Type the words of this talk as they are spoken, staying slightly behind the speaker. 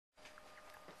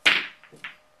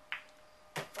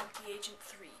Agent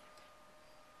 3,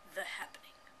 The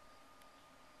Happening.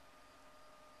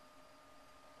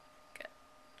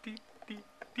 Good.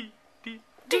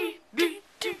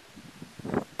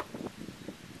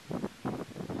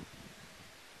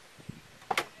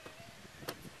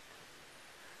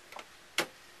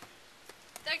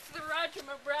 Thanks for the ride to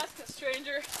Nebraska,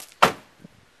 stranger.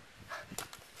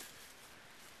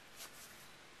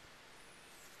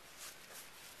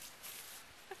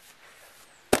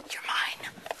 You're mine.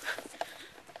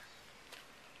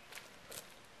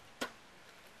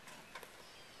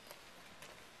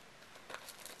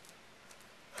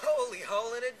 Holy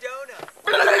hole in a donut.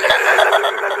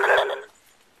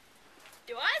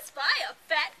 Do I spy a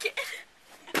fat kid?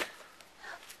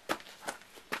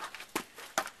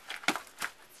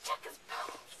 Let's check his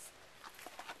pulse.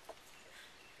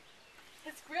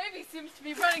 His gravy seems to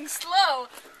be running slow.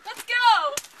 Let's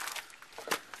go!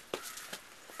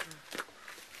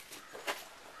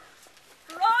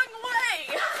 Wrong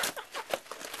way!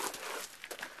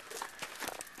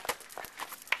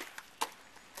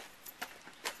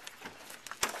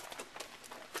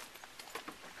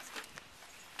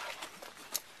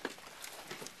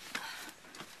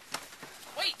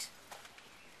 Wait!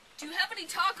 Do you have any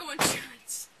taco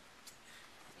insurance?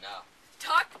 No.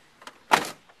 Talk?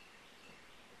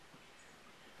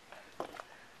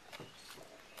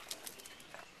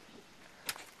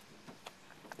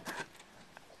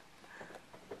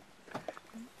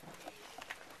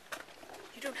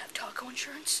 You don't have taco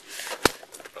insurance?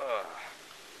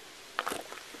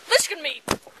 Listen to me!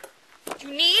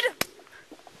 You need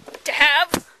to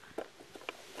have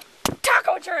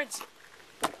taco insurance!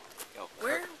 Yo,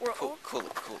 Where? We're cool, all... cool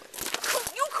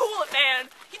it. You cool it, man!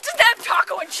 He doesn't have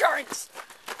taco insurance!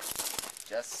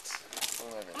 Just cool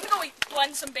I'm everything. gonna go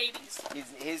blend some babies.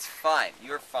 He's fine.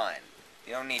 You're fine.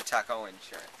 You don't need taco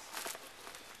insurance.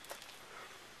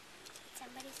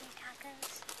 Somebody say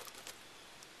tacos.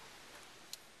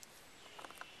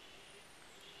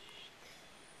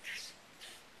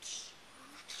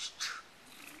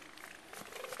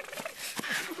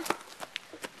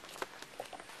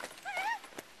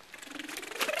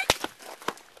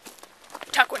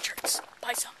 Taco insurance.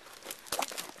 Buy some.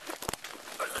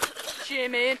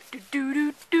 Jimmy,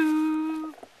 do.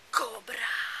 Cobra.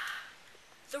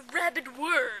 The rabid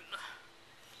worm.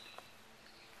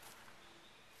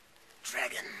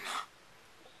 Dragon.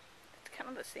 It's kind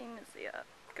of the same as the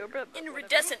cobra. but whatever.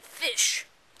 Iridescent fish.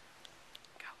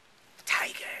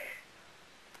 Tiger.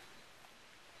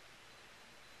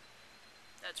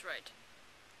 That's right.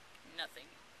 Nothing.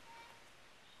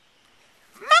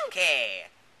 Monkey.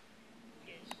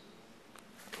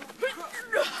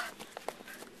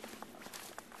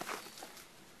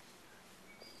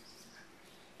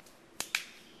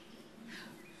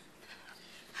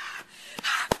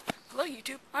 Hello,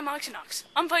 YouTube. I'm Oxynox.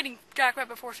 I'm fighting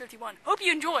Jackrabbit 451. Hope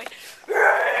you enjoy.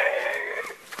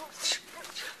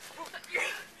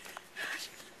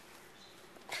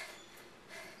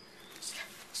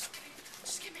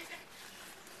 Just give me a minute.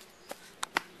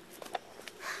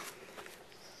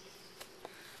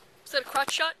 Is that a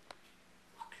crotch shot?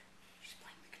 Look, she's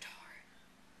playing the guitar.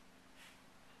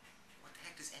 What the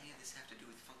heck does any of this have to do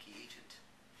with Funky Agent?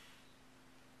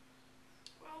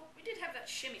 Well, we did have that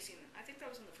shimmy scene. I think that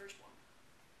was in the first one.